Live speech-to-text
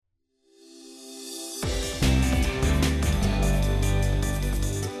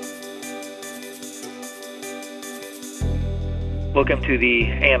Welcome to the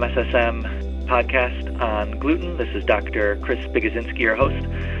AMSSM podcast on gluten. This is Dr. Chris Bigazinski, your host.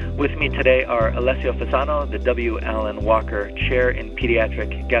 With me today are Alessio Fasano, the W. Allen Walker Chair in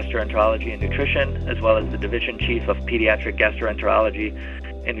Pediatric Gastroenterology and Nutrition, as well as the Division Chief of Pediatric Gastroenterology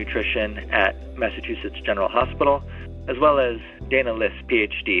and Nutrition at Massachusetts General Hospital, as well as Dana Liss,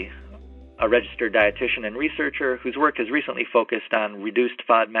 PhD, a registered dietitian and researcher whose work has recently focused on reduced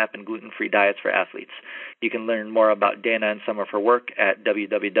FODMAP and gluten-free diets for athletes. You can learn more about Dana and some of her work at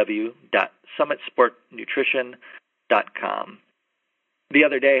www.summitsportnutrition.com. The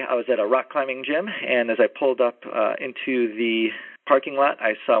other day, I was at a rock climbing gym, and as I pulled up into the parking lot,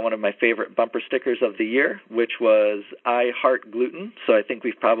 I saw one of my favorite bumper stickers of the year, which was "I heart gluten." So I think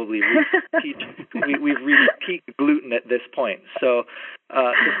we've probably we've reached peak gluten at this point. So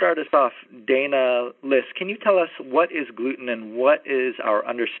to start us off, Dana Liss, can you tell us what is gluten and what is our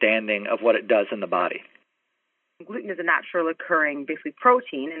understanding of what it does in the body? Gluten is a natural occurring, basically,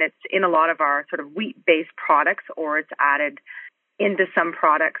 protein, and it's in a lot of our sort of wheat-based products, or it's added into some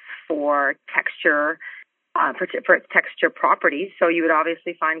products for texture, for its texture properties. So you would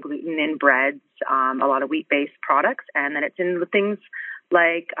obviously find gluten in breads, a lot of wheat-based products, and then it's in things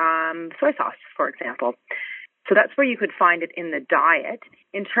like soy sauce, for example. So that's where you could find it in the diet.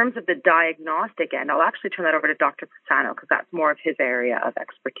 In terms of the diagnostic end, I'll actually turn that over to Dr. Fasano because that's more of his area of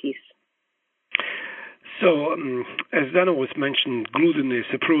expertise. So, as Dana was mentioned, gluten is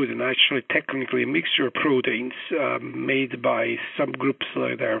a protein, actually technically a mixture of proteins made by subgroups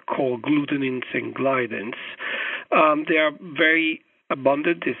that are called glutenins and gliadins. They are very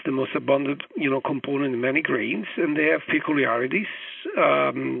abundant. It's the most abundant, component in many grains, and they have peculiarities.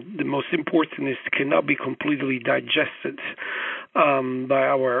 The most important is it cannot be completely digested by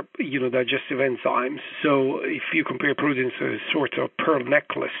our, digestive enzymes. So if you compare proteins to a sort of pearl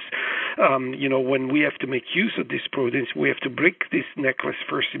necklace, when we have to make use of these proteins, we have to break this necklace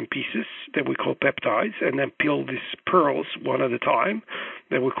first in pieces that we call peptides, and then peel these pearls one at a time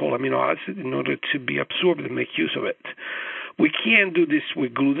that we call amino acids in order to be absorbed and make use of it. We can't do this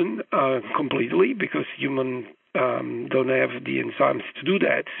with gluten completely because humans don't have the enzymes to do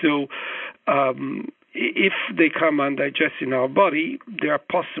that. So if they come undigested in our body, there are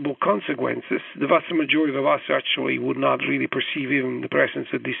possible consequences. The vast majority of us actually would not really perceive even the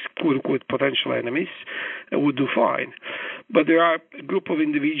presence of these quote-unquote potential enemies and would do fine. But there are a group of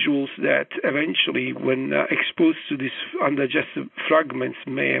individuals that eventually, when exposed to these undigested fragments,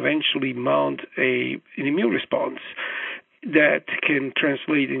 may eventually mount an immune response that can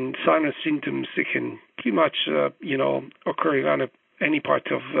translate in sinus symptoms that can pretty much, occur on any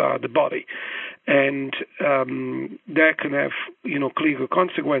part of the body. And that can have, clinical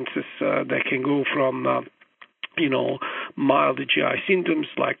consequences that can go from, mild GI symptoms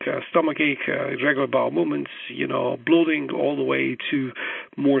like stomachache, irregular bowel movements, bloating, all the way to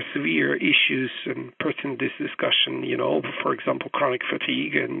more severe issues and pertinent this discussion, for example, chronic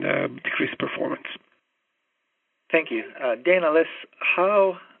fatigue and decreased performance. Thank you. Dana Liss,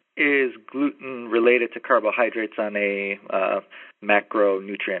 how is gluten related to carbohydrates on a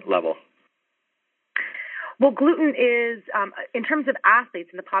macronutrient level? Well, gluten is, in terms of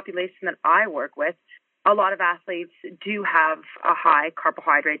athletes in the population that I work with, a lot of athletes do have a high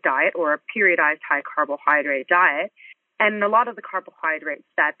carbohydrate diet or a periodized high carbohydrate diet. And a lot of the carbohydrates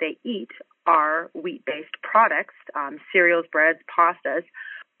that they eat are wheat-based products, cereals, breads, pastas,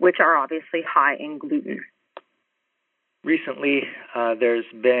 which are obviously high in gluten. Recently, there's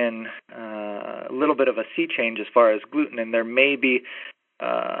been a little bit of a sea change as far as gluten, and there may be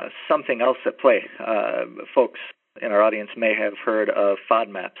something else at play. Folks in our audience may have heard of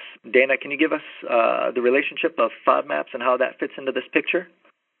FODMAPs. Dana, can you give us the relationship of FODMAPs and how that fits into this picture?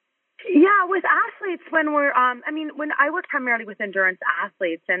 Yeah, with athletes, when I work primarily with endurance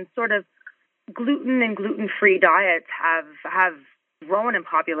athletes, and sort of gluten and gluten-free diets have grown in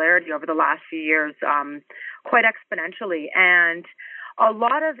popularity over the last few years quite exponentially. And a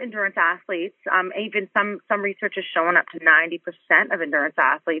lot of endurance athletes, even some research has shown up to 90% of endurance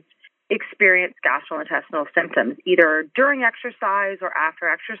athletes experience gastrointestinal symptoms, either during exercise or after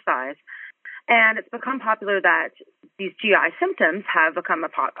exercise. And it's become popular that these GI symptoms have become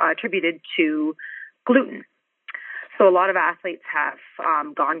attributed to gluten. So a lot of athletes have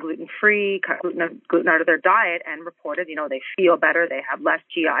gone gluten-free, cut gluten out of their diet, and reported, they feel better, they have less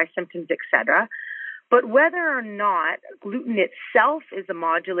GI symptoms, etc. But whether or not gluten itself is a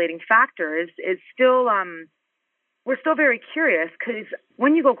modulating factor is still, we're still very curious, because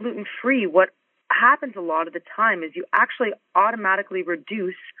when you go gluten-free, what happens a lot of the time is you actually automatically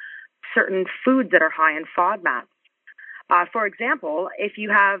reduce certain foods that are high in FODMAP. For example, if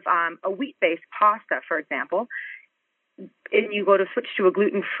you have a wheat-based pasta, for example, and you go to switch to a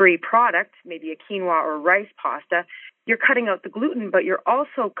gluten-free product, maybe a quinoa or rice pasta, you're cutting out the gluten, but you're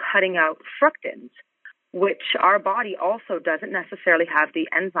also cutting out fructans, which our body also doesn't necessarily have the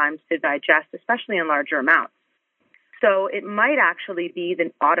enzymes to digest, especially in larger amounts. So it might actually be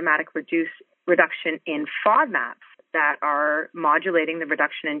the automatic reduction in FODMAPs that are modulating the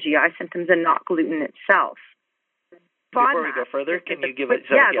reduction in GI symptoms and not gluten itself. Before we go further, can you give us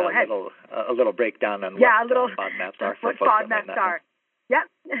go ahead. a little breakdown on what FODMAPs are? What FODMAPs are. Yep.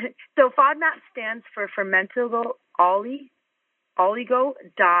 So FODMAP stands for fermentable oligo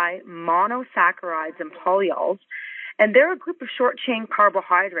monosaccharides and polyols. And they're a group of short-chain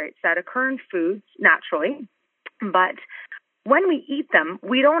carbohydrates that occur in foods naturally, but when we eat them,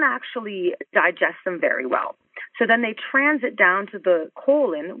 we don't actually digest them very well. So then they transit down to the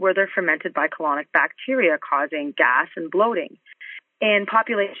colon where they're fermented by colonic bacteria, causing gas and bloating. In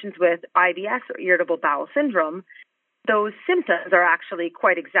populations with IBS or irritable bowel syndrome, those symptoms are actually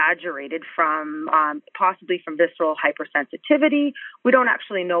quite exaggerated from possibly from visceral hypersensitivity. We don't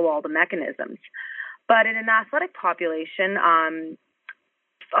actually know all the mechanisms. But in an athletic population,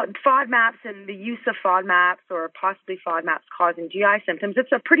 FODMAPs and the use of FODMAPs or possibly FODMAPs causing GI symptoms,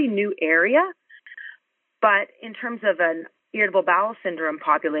 it's a pretty new area. But in terms of an irritable bowel syndrome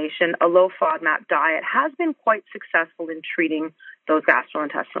population, a low FODMAP diet has been quite successful in treating those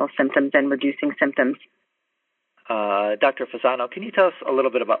gastrointestinal symptoms and reducing symptoms. Dr. Fasano, can you tell us a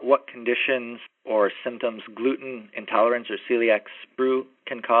little bit about what conditions or symptoms gluten intolerance or celiac sprue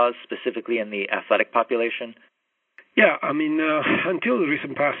can cause, specifically in the athletic population? Yeah, I mean, until the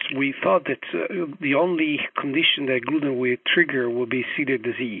recent past, we thought that the only condition that gluten would trigger would be celiac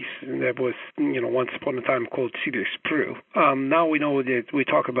disease. And that was, once upon a time called celiac sprue. Now we know that we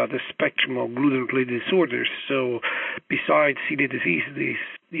talk about the spectrum of gluten-related disorders. So besides celiac disease,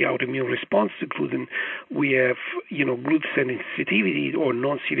 the autoimmune response to gluten, we have, gluten sensitivity or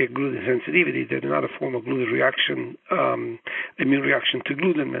non-celiac gluten sensitivity. That's another form of gluten reaction, immune reaction to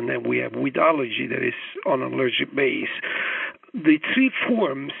gluten. And then we have wheat allergy that is on an allergic base. The three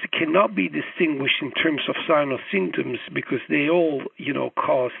forms cannot be distinguished in terms of sign or symptoms because they all,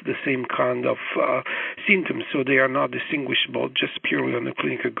 cause the same kind of symptoms. So they are not distinguishable just purely on the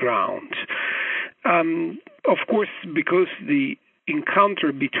clinical ground. Of course, because the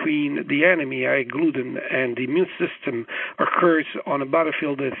encounter between the enemy, gluten, and the immune system occurs on a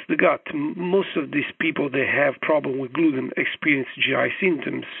battlefield that's the gut. Most of these people that have problem with gluten experience GI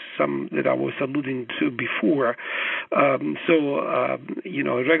symptoms, some that I was alluding to before.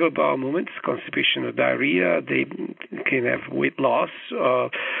 Irregular bowel movements, constipation or diarrhea, they can have weight loss,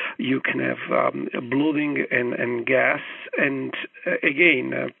 you can have bloating and gas, and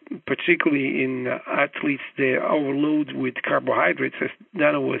again, particularly in athletes, they overload with carbohydrates, as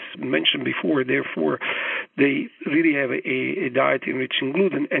Dana was mentioned before. Therefore, they really have a diet enriched in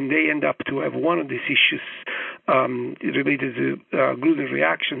gluten, and they end up to have one of these issues related to gluten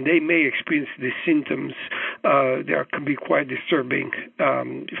reaction. They may experience these symptoms. They can be quite disturbing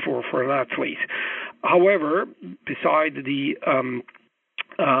for an athlete. However, beside the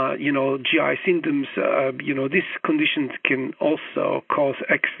GI symptoms, these conditions can also cause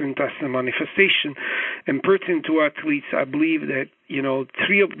extraintestinal manifestation. And pertinent to athletes, I believe that,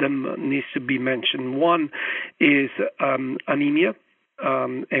 three of them needs to be mentioned. One is anemia.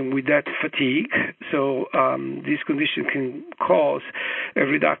 And with that, fatigue. So this condition can cause a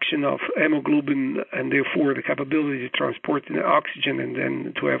reduction of hemoglobin and therefore the capability to transport the oxygen and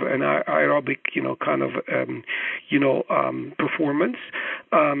then to have an aerobic, performance.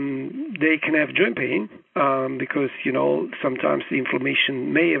 They can have joint pain because, sometimes the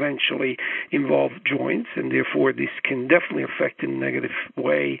inflammation may eventually involve joints, and therefore this can definitely affect in a negative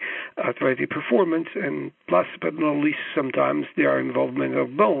way athletic performance. And last but not least, sometimes there are involvement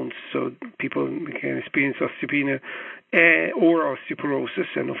of bones, so people can experience osteopenia or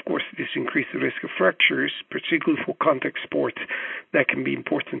osteoporosis, and of course this increases the risk of fractures, particularly for contact sport. That can be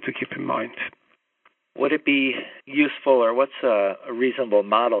important to keep in mind. Would it be useful, or what's a reasonable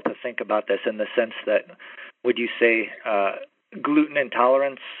model to think about this in the sense that, would you say gluten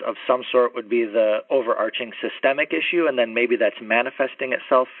intolerance of some sort would be the overarching systemic issue, and then maybe that's manifesting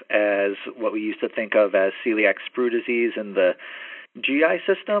itself as what we used to think of as celiac sprue disease and the GI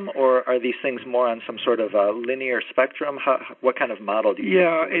system, or are these things more on some sort of a linear spectrum? What kind of model do you use?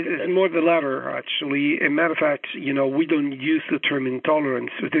 Yeah, it's more the latter, actually. As a matter of fact, we don't use the term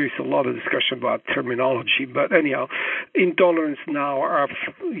intolerance. There is a lot of discussion about terminology. But anyhow, intolerance now are,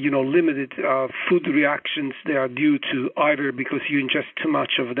 limited food reactions. They are due to either because you ingest too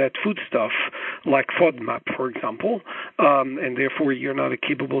much of that foodstuff, like FODMAP, for example, and therefore you're not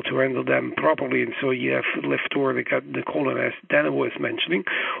capable to handle them properly, and so you have leftover the colon, as Dana was mentioning,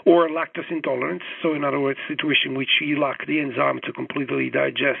 or lactose intolerance. So in other words, situation in which you lack the enzyme to completely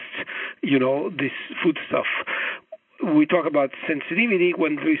digest, this foodstuff. We talk about sensitivity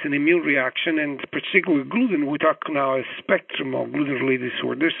when there is an immune reaction, and particularly gluten, we talk now a spectrum of gluten-related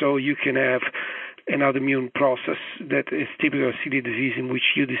disorders. So you can have an autoimmune process that is typical of celiac disease in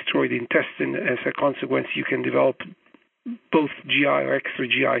which you destroy the intestine. As a consequence, you can develop both GI or extra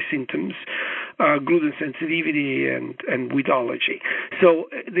GI symptoms, gluten sensitivity, and weedology. So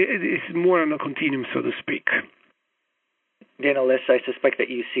it's more on a continuum, so to speak. Dana Liss, I suspect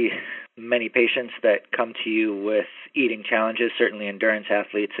that you see many patients that come to you with eating challenges. Certainly endurance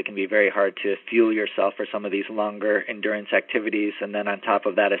athletes, it can be very hard to fuel yourself for some of these longer endurance activities. And then on top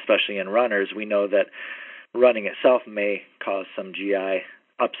of that, especially in runners, we know that running itself may cause some GI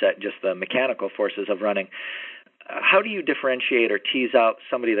upset, just the mechanical forces of running. How do you differentiate or tease out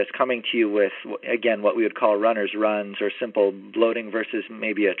somebody that's coming to you with, again, what we would call runner's runs or simple bloating versus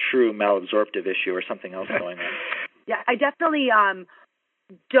maybe a true malabsorptive issue or something else going on? Yeah, I definitely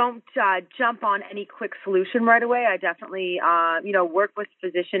don't jump on any quick solution right away. I definitely, work with a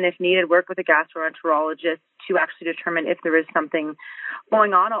physician if needed, work with a gastroenterologist to actually determine if there is something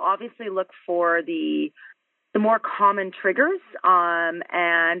going on. I'll obviously look for the more common triggers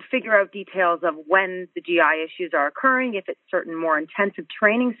and figure out details of when the GI issues are occurring, if it's certain more intensive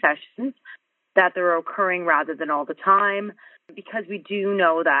training sessions that they're occurring rather than all the time, because we do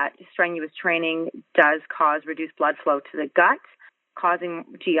know that strenuous training does cause reduced blood flow to the gut, causing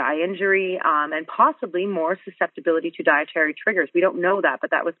GI injury and possibly more susceptibility to dietary triggers. We don't know that,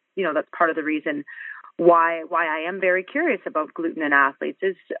 but that was, that's part of the reason why I am very curious about gluten in athletes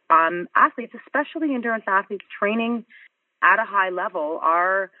is athletes, especially endurance athletes, training at a high level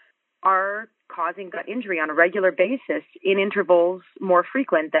are causing gut injury on a regular basis in intervals more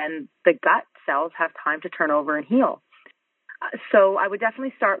frequent than the gut cells have time to turn over and heal. So I would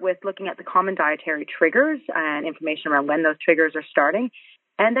definitely start with looking at the common dietary triggers and information around when those triggers are starting,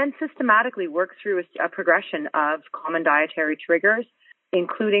 and then systematically work through a progression of common dietary triggers,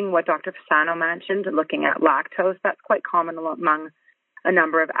 including what Dr. Fasano mentioned, looking at lactose. That's quite common among a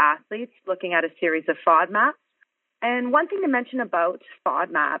number of athletes, looking at a series of FODMAPs. And one thing to mention about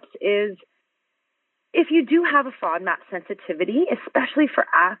FODMAPs is if you do have a FODMAP sensitivity, especially for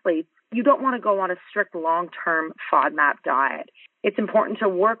athletes, you don't want to go on a strict long-term FODMAP diet. It's important to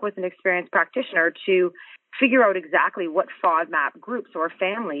work with an experienced practitioner to figure out exactly what FODMAP groups or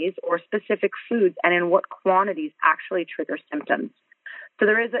families or specific foods and in what quantities actually trigger symptoms. So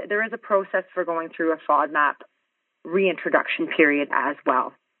there is a process for going through a FODMAP reintroduction period as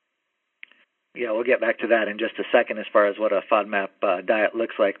well. Yeah, we'll get back to that in just a second as far as what a FODMAP diet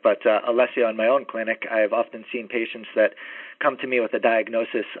looks like. But Alessio, in my own clinic, I've often seen patients that come to me with a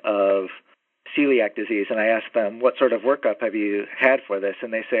diagnosis of celiac disease, and I ask them, what sort of workup have you had for this?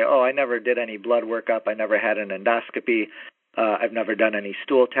 And they say, I never did any blood workup. I never had an endoscopy. I've never done any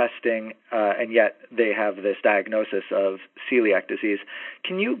stool testing, and yet they have this diagnosis of celiac disease.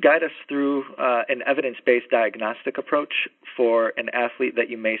 Can you guide us through an evidence-based diagnostic approach for an athlete that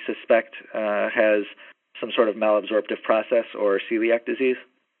you may suspect has some sort of malabsorptive process or celiac disease?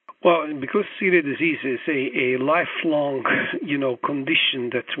 Well, because celiac disease is a lifelong, condition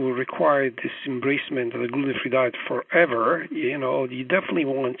that will require this embracement of the gluten-free diet forever, you definitely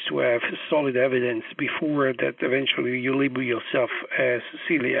want to have solid evidence before that eventually you label yourself as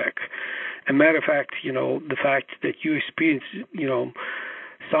celiac. As a matter of fact, the fact that you experience,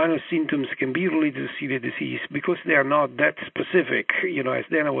 sinus symptoms can be related to celiac disease because they are not that specific. As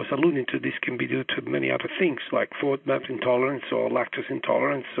Dana was alluding to, this can be due to many other things like FODMAP intolerance or lactose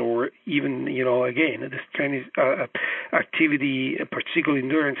intolerance, or even, again, the strenuous activity, particularly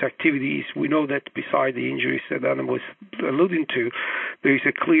endurance activities. We know that beside the injuries that Dana was alluding to, there is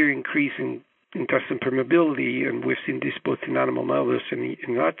a clear increase in intestinal permeability, and we've seen this both in animal models and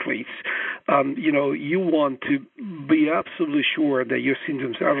in athletes. You want to be absolutely sure that your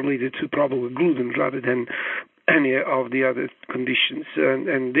symptoms are related to probably gluten rather than any of the other conditions.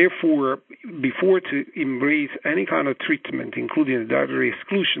 And therefore, before to embrace any kind of treatment, including a dietary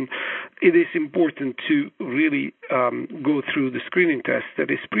exclusion, it is important to really go through the screening test that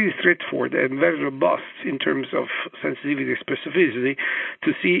is pretty straightforward and very robust in terms of sensitivity and specificity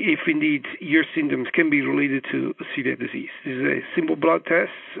to see if indeed your symptoms can be related to celiac disease. This is a simple blood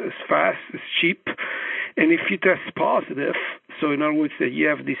test, it's fast, it's cheap, and if you test positive, so in other words that you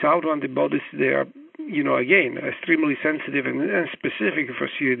have these autoantibodies, they are again, extremely sensitive and specific for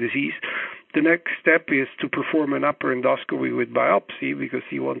celiac disease, the next step is to perform an upper endoscopy with biopsy because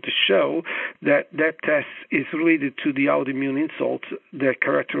you want to show that that test is related to the autoimmune insult that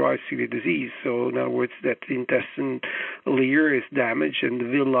characterizes celiac disease. So in other words, that the intestine layer is damaged and the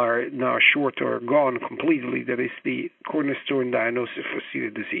villi are now short or gone completely. That is the cornerstone diagnosis for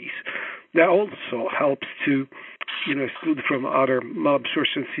celiac disease. That also helps to exclude from other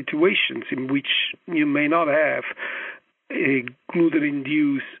malabsorption situations in which you may not have a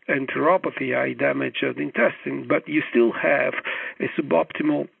gluten-induced enteropathy, eye damage of the intestine, but you still have a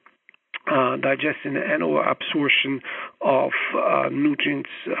suboptimal digestion and or absorption of nutrients,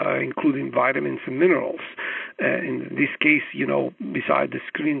 including vitamins and minerals. In this case, beside the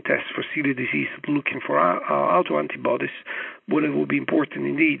screening test for celiac disease, looking for autoantibodies, what it will be important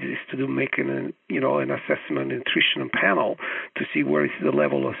indeed is to make an assessment nutritional panel to see where is the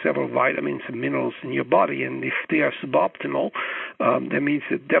level of several vitamins and minerals in your body, and if they are suboptimal, that means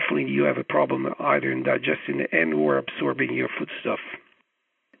that definitely you have a problem either in digesting and or absorbing your foodstuff.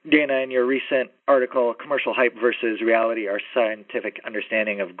 Dana, in your recent article, Commercial Hype versus Reality, Our Scientific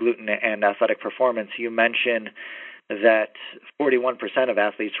Understanding of Gluten and Athletic Performance, you mention that 41% of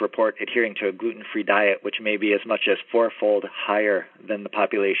athletes report adhering to a gluten-free diet, which may be as much as fourfold higher than the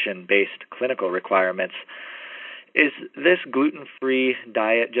population-based clinical requirements. Is this gluten-free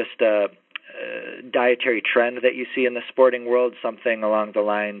diet just a dietary trend that you see in the sporting world, something along the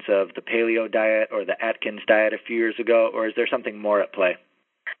lines of the paleo diet or the Atkins diet a few years ago, or is there something more at play?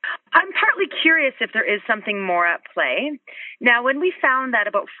 I'm partly curious if there is something more at play. Now, when we found that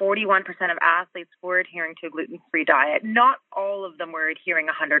about 41% of athletes were adhering to a gluten-free diet, not all of them were adhering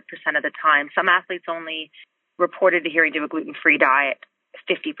 100% of the time. Some athletes only reported adhering to a gluten-free diet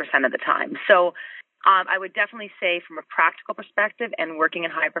 50% of the time. So I would definitely say from a practical perspective and working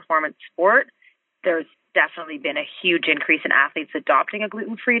in high-performance sport, there's definitely been a huge increase in athletes adopting a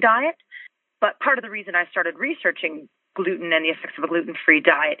gluten-free diet. But part of the reason I started researching gluten and the effects of a gluten-free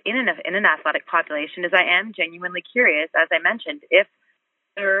diet in an athletic population is I am genuinely curious, as I mentioned, if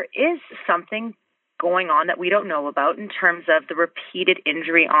there is something going on that we don't know about in terms of the repeated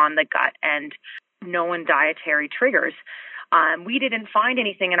injury on the gut and known dietary triggers. We didn't find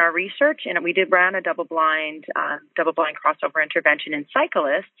anything in our research, and we did run a double-blind crossover intervention in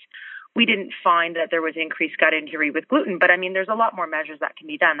cyclists. We didn't find that there was increased gut injury with gluten, but I mean, there's a lot more measures that can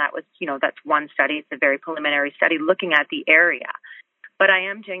be done. That was, that's one study. It's a very preliminary study looking at the area. But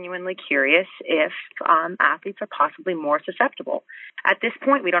I am genuinely curious if athletes are possibly more susceptible. At this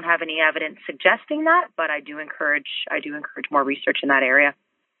point, we don't have any evidence suggesting that, but I do encourage more research in that area.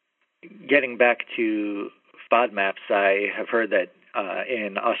 Getting back to FODMAPs, I have heard that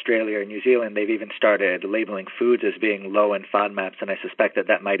in Australia or New Zealand, they've even started labeling foods as being low in FODMAPs, and I suspect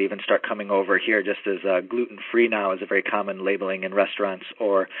that might even start coming over here, just as gluten-free now is a very common labeling in restaurants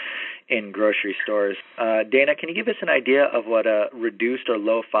or in grocery stores. Dana, can you give us an idea of what a reduced or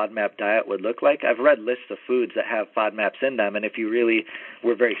low FODMAP diet would look like? I've read lists of foods that have FODMAPs in them, and if you really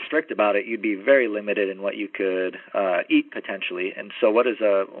were very strict about it, you'd be very limited in what you could eat potentially. And so what is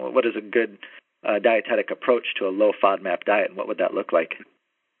a good dietetic approach to a low FODMAP diet, and what would that look like?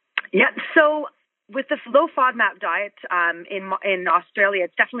 Yeah, so with the low FODMAP diet in Australia,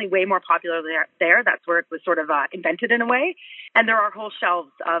 it's definitely way more popular there. That's where it was sort of invented in a way. And there are whole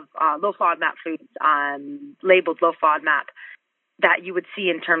shelves of low FODMAP foods labeled low FODMAP that you would see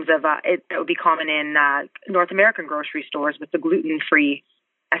in terms of it would be common in North American grocery stores with the gluten-free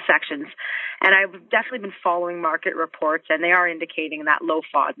sections. And I've definitely been following market reports, and they are indicating that low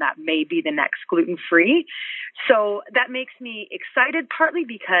FODMAP may be the next gluten-free. So that makes me excited, partly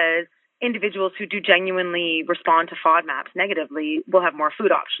because individuals who do genuinely respond to FODMAPs negatively will have more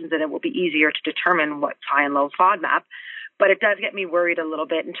food options, and it will be easier to determine what's high and low FODMAP. But it does get me worried a little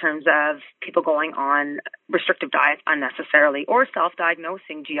bit in terms of people going on restrictive diets unnecessarily or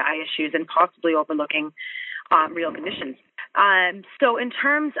self-diagnosing GI issues and possibly overlooking real conditions. So in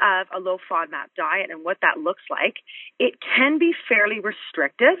terms of a low FODMAP diet and what that looks like, it can be fairly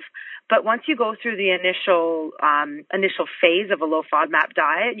restrictive, but once you go through the initial phase of a low FODMAP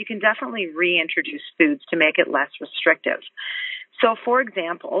diet, you can definitely reintroduce foods to make it less restrictive. So, for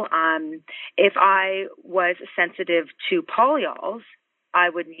example, if I was sensitive to polyols, I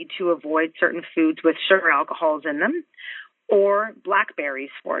would need to avoid certain foods with sugar alcohols in them, or blackberries,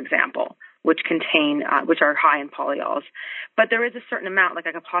 for example, which are high in polyols. But there is a certain amount, like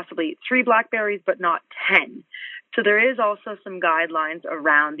I could possibly eat 3 blackberries, but not 10. So there is also some guidelines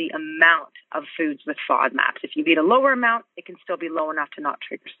around the amount of foods with FODMAPs. If you eat a lower amount, it can still be low enough to not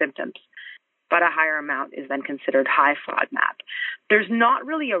trigger symptoms, but a higher amount is then considered high FODMAP. There's not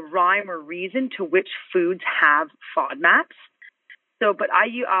really a rhyme or reason to which foods have FODMAPs. So, but I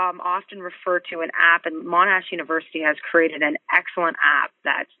often refer to an app, and Monash University has created an excellent app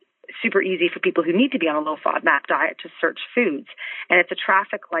that's super easy for people who need to be on a low FODMAP diet to search foods. And it's a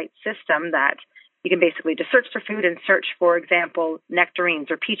traffic light system that you can basically just search for food and search, for example,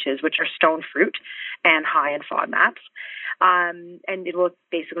 nectarines or peaches, which are stone fruit and high in FODMAPs. And it will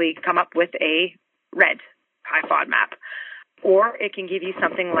basically come up with a red, high FODMAP. Or it can give you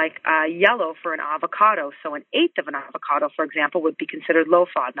something like yellow for an avocado. So 1/8 of an avocado, for example, would be considered low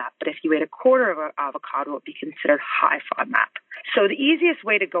FODMAP. But if you ate 1/4 of an avocado, it would be considered high FODMAP. So the easiest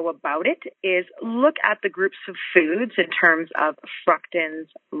way to go about it is look at the groups of foods in terms of fructans,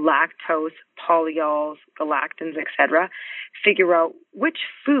 lactose, polyols, galactans, etc. Figure out which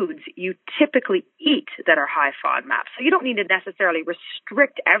foods you typically eat that are high FODMAP. So you don't need to necessarily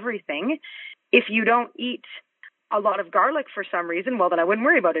restrict everything. If you don't eat a lot of garlic for some reason, well, then I wouldn't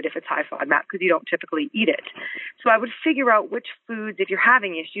worry about it if it's high FODMAP because you don't typically eat it. So I would figure out which foods, if you're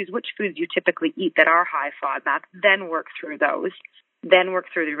having issues, which foods you typically eat that are high FODMAP, then work through those, then work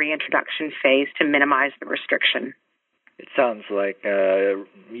through the reintroduction phase to minimize the restriction. It sounds like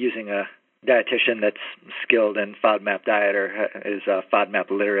using a dietitian that's skilled in FODMAP diet or is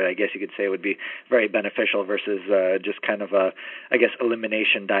FODMAP literate, I guess you could say, would be very beneficial versus just kind of a,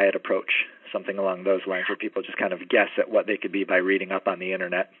 elimination diet approach, something along those lines where people just kind of guess at what they could be by reading up on the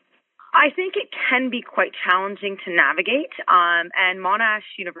internet. I think it can be quite challenging to navigate, and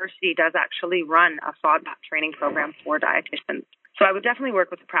Monash University does actually run a FODMAP training program for dietitians. So I would definitely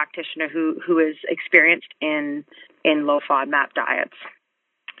work with a practitioner who is experienced in low FODMAP diets.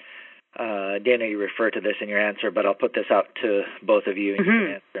 Dana, you refer to this in your answer, but I'll put this out to both of you and you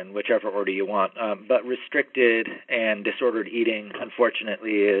can answer in whichever order you want. But restricted and disordered eating,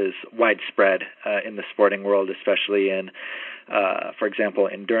 unfortunately, is widespread in the sporting world, especially in, for example,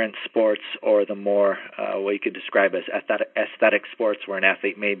 endurance sports or the more what you could describe as aesthetic sports where an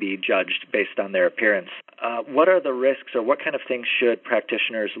athlete may be judged based on their appearance. What are the risks or what kind of things should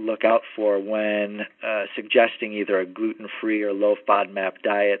practitioners look out for when suggesting either a gluten-free or low FODMAP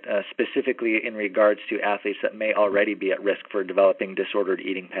diet, specifically in regards to athletes that may already be at risk for developing disordered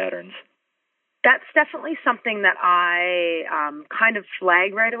eating patterns? That's definitely something that I kind of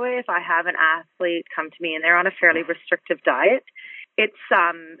flag right away if I have an athlete come to me and they're on a fairly restrictive diet. It's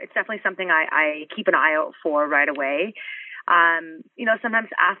definitely something I keep an eye out for right away. Sometimes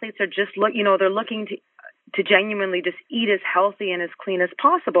athletes are just they're looking to genuinely just eat as healthy and as clean as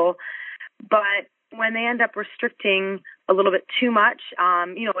possible, but when they end up restricting a little bit too much,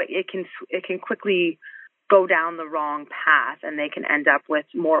 it can quickly go down the wrong path, and they can end up with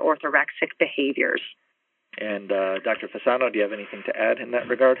more orthorexic behaviors. And Dr. Fasano, do you have anything to add in that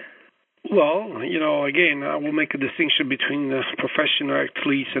regard? Well, again, I will make a distinction between professional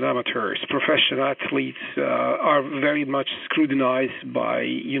athletes and amateurs. Professional athletes are very much scrutinized by,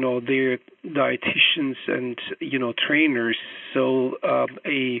 their dietitians and, trainers. So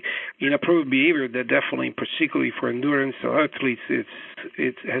a inappropriate behavior that definitely, particularly for endurance athletes,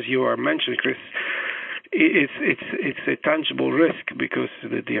 it's as you are mentioning, Chris, it's a tangible risk because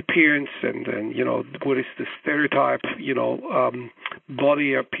the appearance and what is the stereotype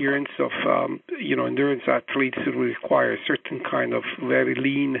body appearance of endurance athletes who require a certain kind of very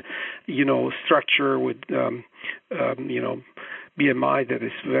lean structure with BMI that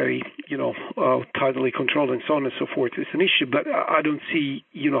is very tightly controlled and so on and so forth. It's an issue, but I don't see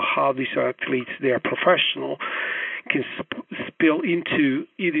how these athletes, they are professional, can spill into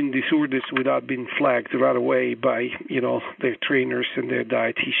eating disorders without being flagged right away by, their trainers and their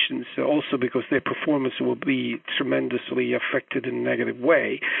dietitians. Also because their performance will be tremendously affected in a negative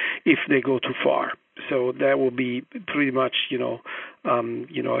way if they go too far. So that will be pretty much,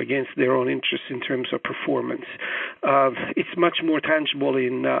 against their own interests in terms of performance. It's much more tangible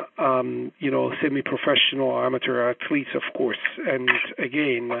in, semi-professional amateur athletes, of course. And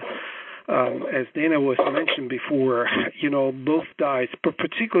again, As Dana was mentioned before, both diets, but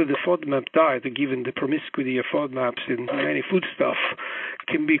particularly the FODMAP diet, given the promiscuity of FODMAPs in many foodstuff,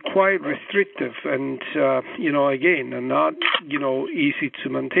 can be quite restrictive and, again, not, easy to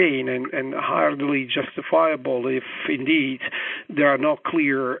maintain and hardly justifiable if indeed there are no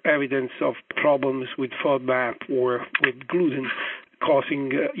clear evidence of problems with FODMAP or with gluten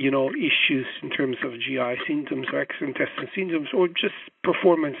causing, issues in terms of GI symptoms or extra-intestinal symptoms or just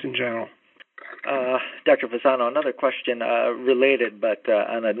performance in general. Dr. Fasano, another question related but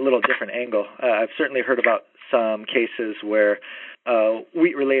on a little different angle. I've certainly heard about some cases where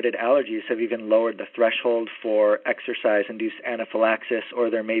wheat-related allergies have even lowered the threshold for exercise-induced anaphylaxis, or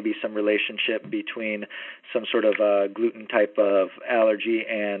there may be some relationship between some sort of gluten type of allergy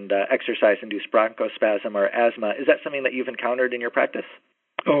and exercise-induced bronchospasm or asthma. Is that something that you've encountered in your practice?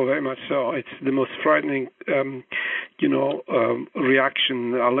 Oh, very much so. It's the most frightening,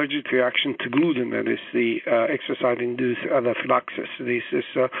 reaction, allergic reaction to gluten. That is the exercise-induced anaphylaxis. This is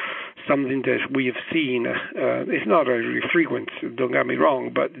something that we have seen. It's not very frequent, don't get me wrong,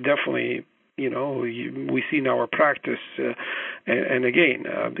 but definitely, we see in our practice. And again,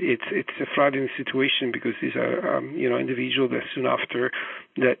 it's a frightening situation because these are, individuals that soon after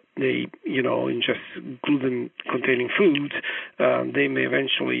that they, ingest gluten-containing foods, they may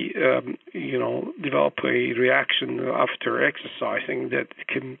eventually, develop a reaction after exercising that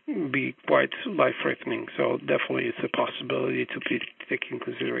can be quite life-threatening. So definitely it's a possibility to be taken into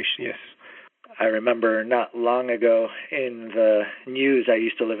consideration, yes. I remember not long ago in the news, I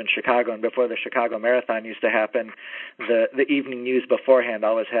used to live in Chicago, and before the Chicago Marathon used to happen, the evening news beforehand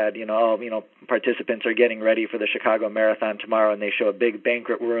always had, participants are getting ready for the Chicago Marathon tomorrow, and they show a big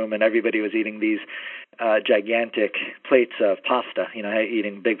banquet room, and everybody was eating these gigantic plates of pasta,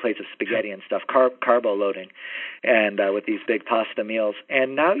 eating big plates of spaghetti and stuff, carbo loading, and with these big pasta meals.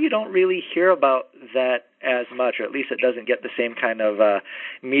 And now you don't really hear about that as much, or at least it doesn't get the same kind of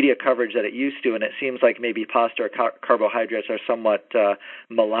media coverage that it used to, and it seems like maybe pasta or carbohydrates are somewhat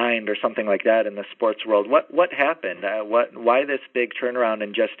maligned or something like that in the sports world. What happened? Why this big turnaround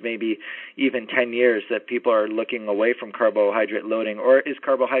in just maybe even 10 years that people are looking away from carbohydrate loading, or is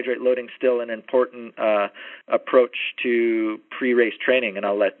carbohydrate loading still an important approach to pre-race training? And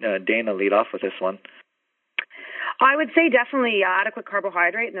I'll let Dana lead off with this one. I would say definitely adequate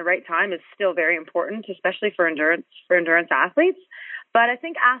carbohydrate in the right time is still very important, especially for endurance athletes. But I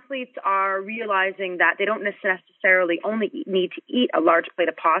think athletes are realizing that they don't necessarily only need to eat a large plate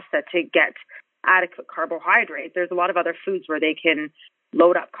of pasta to get adequate carbohydrate. There's a lot of other foods where they can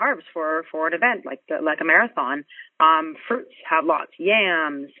load up carbs for an event like a marathon. Fruits have lots,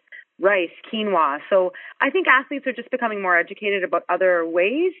 yams, rice, quinoa. So I think athletes are just becoming more educated about other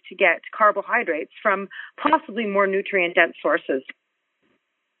ways to get carbohydrates from possibly more nutrient-dense sources.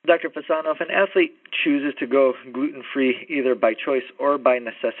 Dr. Fasano, if an athlete chooses to go gluten-free either by choice or by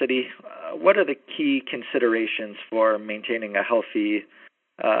necessity, what are the key considerations for maintaining a healthy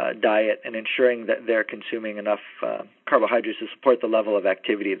diet and ensuring that they're consuming enough carbohydrates to support the level of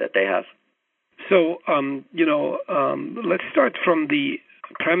activity that they have? So, let's start from the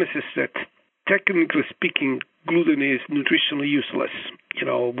premises that, technically speaking, gluten is nutritionally useless.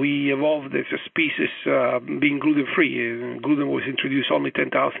 We evolved as a species being gluten-free. Gluten was introduced only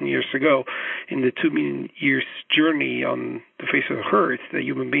 10,000 years ago in the 2 million years journey on the face of the earth that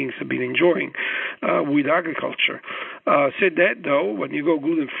human beings have been enjoying with agriculture. Said that, though, when you go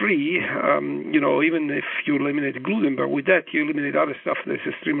gluten-free, even if you eliminate gluten, but with that you eliminate other stuff that's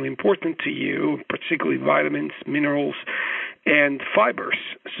extremely important to you, particularly vitamins, minerals, and fibers.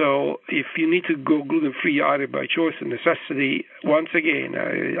 So if you need to go gluten-free either by choice or necessity, once again,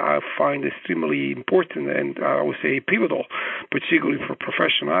 I find extremely important and I would say pivotal, particularly for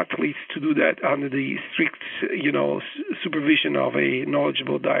professional athletes, to do that under the strict, supervision of a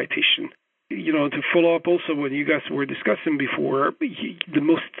knowledgeable dietitian. To follow up also what you guys were discussing before, the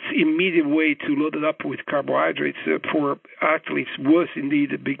most immediate way to load it up with carbohydrates for athletes was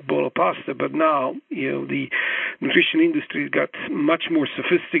indeed a big bowl of pasta. But now, the nutrition industry got much more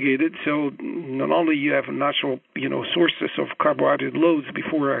sophisticated. So not only you have natural, sources of carbohydrate loads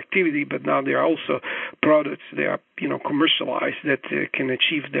before activity, but now there are also products that are, commercialized that can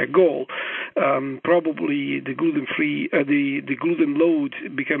achieve their goal. Probably the gluten-free, the gluten load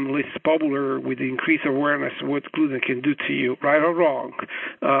become less popular with the increased awareness of what gluten can do to you, right or wrong,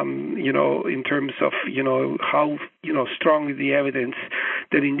 in terms of, how, strong is the evidence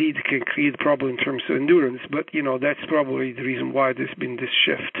that indeed can create problem in terms of endurance. But, that's probably the reason why there's been this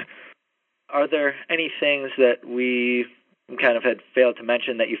shift. Are there any things that we kind of had failed to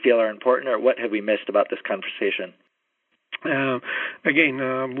mention that you feel are important, or what have we missed about this conversation?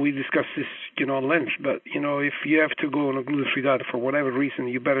 Again, we discussed this, on length, but, if you have to go on a gluten-free diet for whatever reason,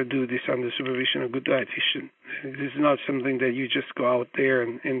 you better do this under supervision of a good dietitian. This is not something that you just go out there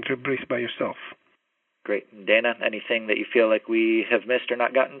and embrace by yourself. Great. Dana, anything that you feel like we have missed or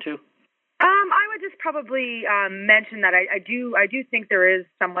not gotten to? I would just probably mention that I do think there is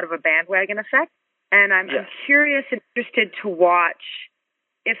somewhat of a bandwagon effect, and I'm curious and interested to watch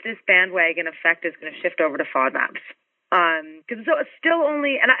if this bandwagon effect is going to shift over to FODMAPs. Because it's still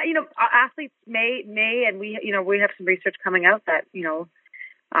only, and athletes may, and we have some research coming out that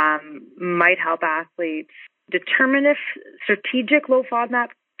might help athletes determine if strategic low FODMAP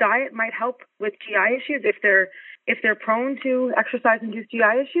diet might help with GI issues if they're prone to exercise-induced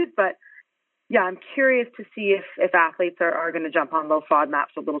GI issues. But yeah, I'm curious to see if athletes are going to jump on low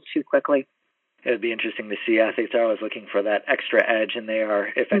FODMAPs a little too quickly. It would be interesting to see. Athletes are always looking for that extra edge, and they are,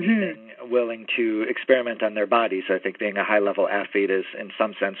 if anything, willing to experiment on their bodies. So I think being a high-level athlete is, in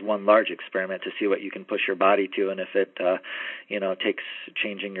some sense, one large experiment to see what you can push your body to, and if it, takes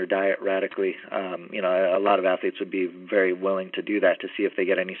changing your diet radically. A lot of athletes would be very willing to do that to see if they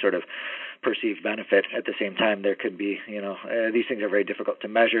get any sort of perceived benefit. At the same time, there could be, these things are very difficult to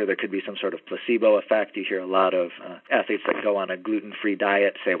measure. There could be some sort of placebo effect. You hear a lot of athletes that go on a gluten-free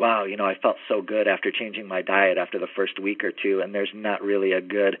diet say, wow, I felt so good after changing my diet after the first week or two, and there's not really a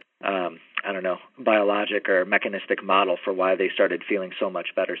good, biologic or mechanistic model for why they started feeling so much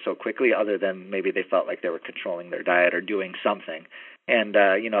better so quickly, other than maybe they felt like they were controlling their diet or doing something. And,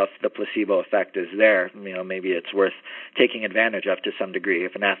 if the placebo effect is there, maybe it's worth taking advantage of to some degree.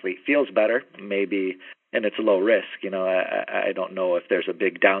 If an athlete feels better, maybe, and it's low risk, I don't know if there's a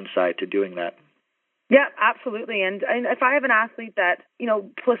big downside to doing that. Yeah, absolutely. And if I have an athlete that,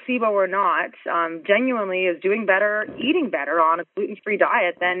 placebo or not, genuinely is doing better, eating better on a gluten-free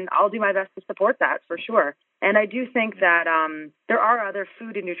diet, then I'll do my best to support that for sure. And I do think that there are other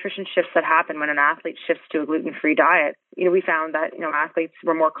food and nutrition shifts that happen when an athlete shifts to a gluten-free diet. We found that, athletes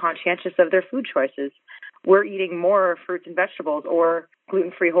were more conscientious of their food choices. We're eating more fruits and vegetables or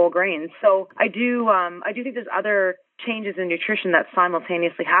gluten-free whole grains. So I do think there's other changes in nutrition that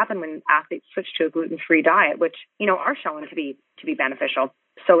simultaneously happen when athletes switch to a gluten-free diet, which, are shown to be beneficial.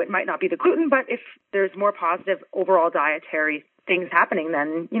 So it might not be the gluten, but if there's more positive overall dietary things happening,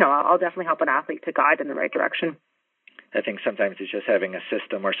 then, I'll definitely help an athlete to guide in the right direction. I think sometimes it's just having a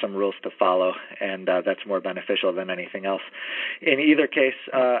system or some rules to follow, and that's more beneficial than anything else. In either case,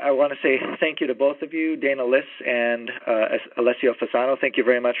 I want to say thank you to both of you, Dana Liss and Alessio Fasano. Thank you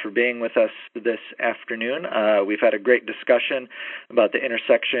very much for being with us this afternoon. We've had a great discussion about the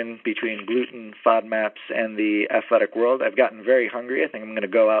intersection between gluten, FODMAPs, and the athletic world. I've gotten very hungry. I think I'm going to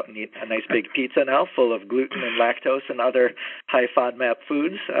go out and eat a nice big pizza now full of gluten and lactose and other high FODMAP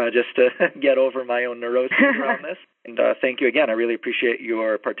foods just to get over my own neuroses around this. And thank you again. I really appreciate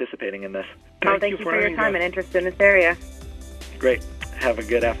your participating in this. Thank you for your time and interest in this area. Great. Have a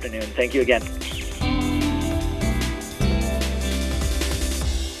good afternoon. Thank you again.